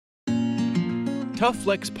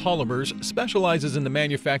TUFFLEX Polymers specializes in the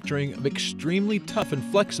manufacturing of extremely tough and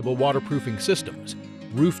flexible waterproofing systems.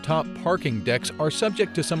 Rooftop parking decks are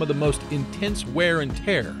subject to some of the most intense wear and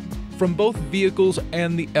tear from both vehicles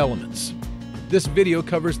and the elements. This video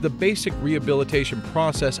covers the basic rehabilitation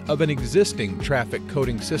process of an existing traffic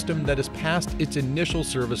coating system that has passed its initial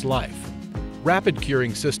service life. Rapid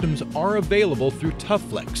curing systems are available through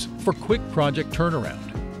TUFFLEX for quick project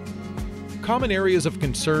turnaround. Common areas of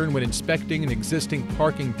concern when inspecting an existing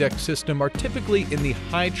parking deck system are typically in the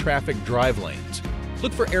high-traffic drive lanes.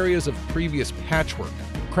 Look for areas of previous patchwork,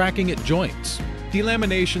 cracking at joints,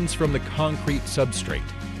 delaminations from the concrete substrate,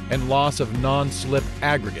 and loss of non-slip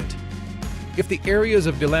aggregate. If the areas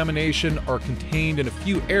of delamination are contained in a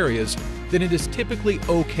few areas, then it is typically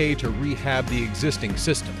okay to rehab the existing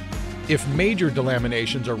system. If major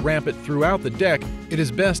delaminations are rampant throughout the deck, it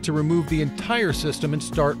is best to remove the entire system and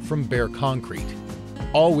start from bare concrete.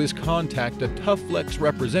 Always contact a TUFFLEX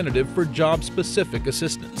representative for job-specific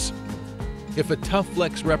assistance. If a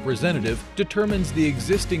TUFFLEX representative determines the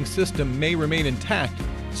existing system may remain intact,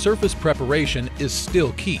 surface preparation is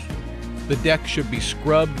still key. The deck should be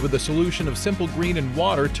scrubbed with a solution of simple green and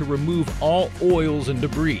water to remove all oils and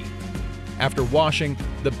debris. After washing,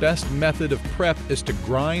 the best method of prep is to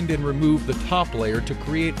grind and remove the top layer to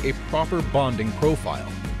create a proper bonding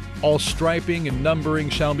profile. All striping and numbering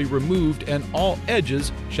shall be removed and all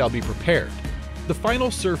edges shall be prepared. The final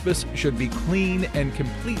surface should be clean and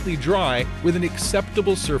completely dry with an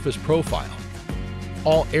acceptable surface profile.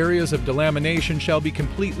 All areas of delamination shall be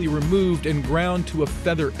completely removed and ground to a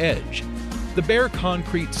feather edge. The bare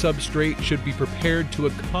concrete substrate should be prepared to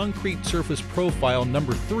a concrete surface profile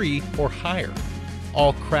number 3 or higher.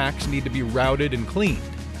 All cracks need to be routed and cleaned.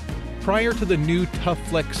 Prior to the new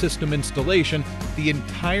TUFFLEX system installation, the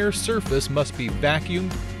entire surface must be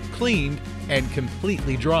vacuumed, cleaned, and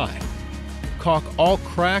completely dry. Caulk all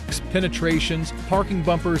cracks, penetrations, parking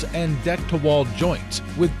bumpers, and deck-to-wall joints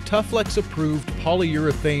with TUFFLEX-approved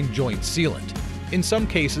polyurethane joint sealant. In some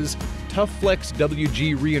cases, TUFFLEX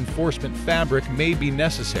WG reinforcement fabric may be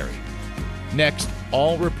necessary. Next,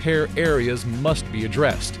 all repair areas must be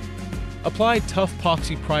addressed. Apply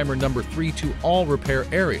Tuff-Poxy Primer number 3 to all repair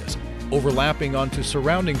areas, overlapping onto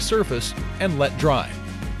surrounding surface, and let dry.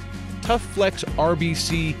 TUFFLEX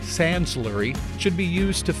RBC sand slurry should be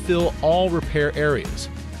used to fill all repair areas.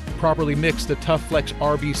 Properly mix the TUFFLEX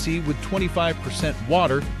RBC with 25%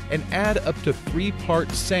 water and add up to 3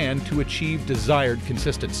 parts sand to achieve desired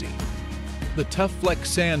consistency. The TUFFLEX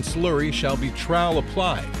sand slurry shall be trowel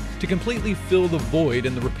applied to completely fill the void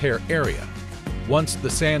in the repair area. Once the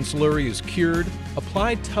sand slurry is cured,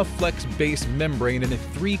 apply TUFFLEX base membrane in a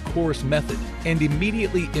 3-course method and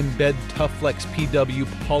immediately embed TUFFLEX PW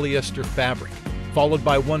polyester fabric, followed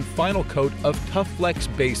by one final coat of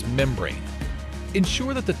TUFFLEX base membrane.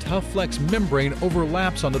 Ensure that the TUFFLEX membrane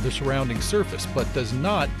overlaps onto the surrounding surface but does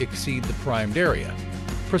not exceed the primed area.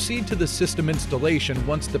 Proceed to the system installation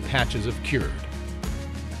once the patches have cured.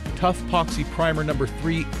 Tuff-Poxy Primer number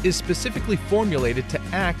 3 is specifically formulated to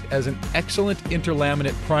act as an excellent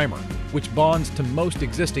interlaminate primer, which bonds to most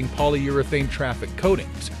existing polyurethane traffic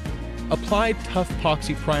coatings. Apply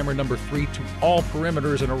Tuff-Poxy Primer number 3 to all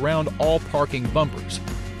perimeters and around all parking bumpers.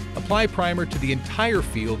 Apply primer to the entire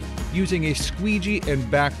field using a squeegee and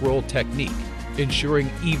back roll technique, ensuring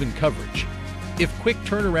even coverage. If quick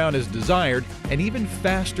turnaround is desired, an even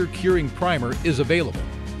faster curing primer is available.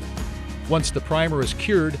 Once the primer is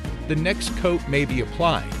cured, the next coat may be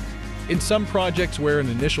applied. In some projects where an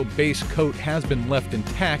initial base coat has been left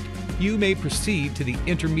intact, you may proceed to the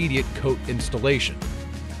intermediate coat installation.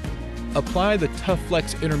 Apply the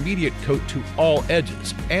TUFFLEX intermediate coat to all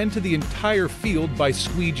edges and to the entire field by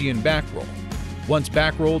squeegee and back roll. Once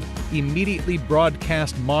back-rolled, immediately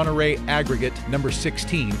broadcast Monterey aggregate number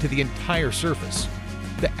 16 to the entire surface.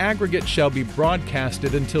 The aggregate shall be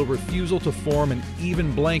broadcasted until refusal to form an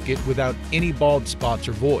even blanket without any bald spots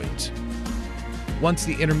or voids. Once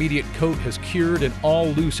the intermediate coat has cured and all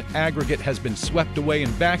loose aggregate has been swept away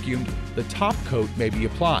and vacuumed, the top coat may be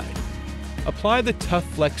applied. Apply the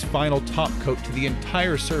TUFFLEX final top coat to the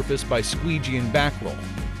entire surface by squeegee and back roll.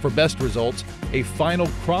 For best results, a final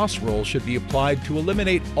cross roll should be applied to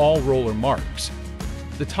eliminate all roller marks.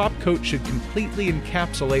 The top coat should completely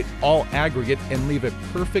encapsulate all aggregate and leave a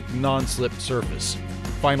perfect non-slip surface.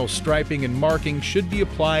 Final striping and marking should be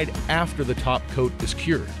applied after the top coat is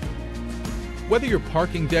cured. Whether your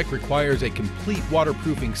parking deck requires a complete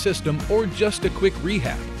waterproofing system or just a quick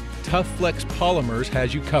rehab, TUFFLEX Polymers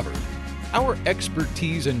has you covered. Our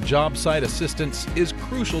expertise and job site assistance is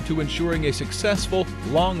crucial to ensuring a successful,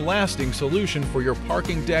 long-lasting solution for your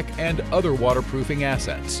parking deck and other waterproofing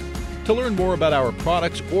assets. To learn more about our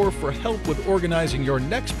products or for help with organizing your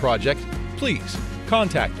next project, please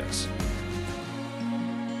contact us.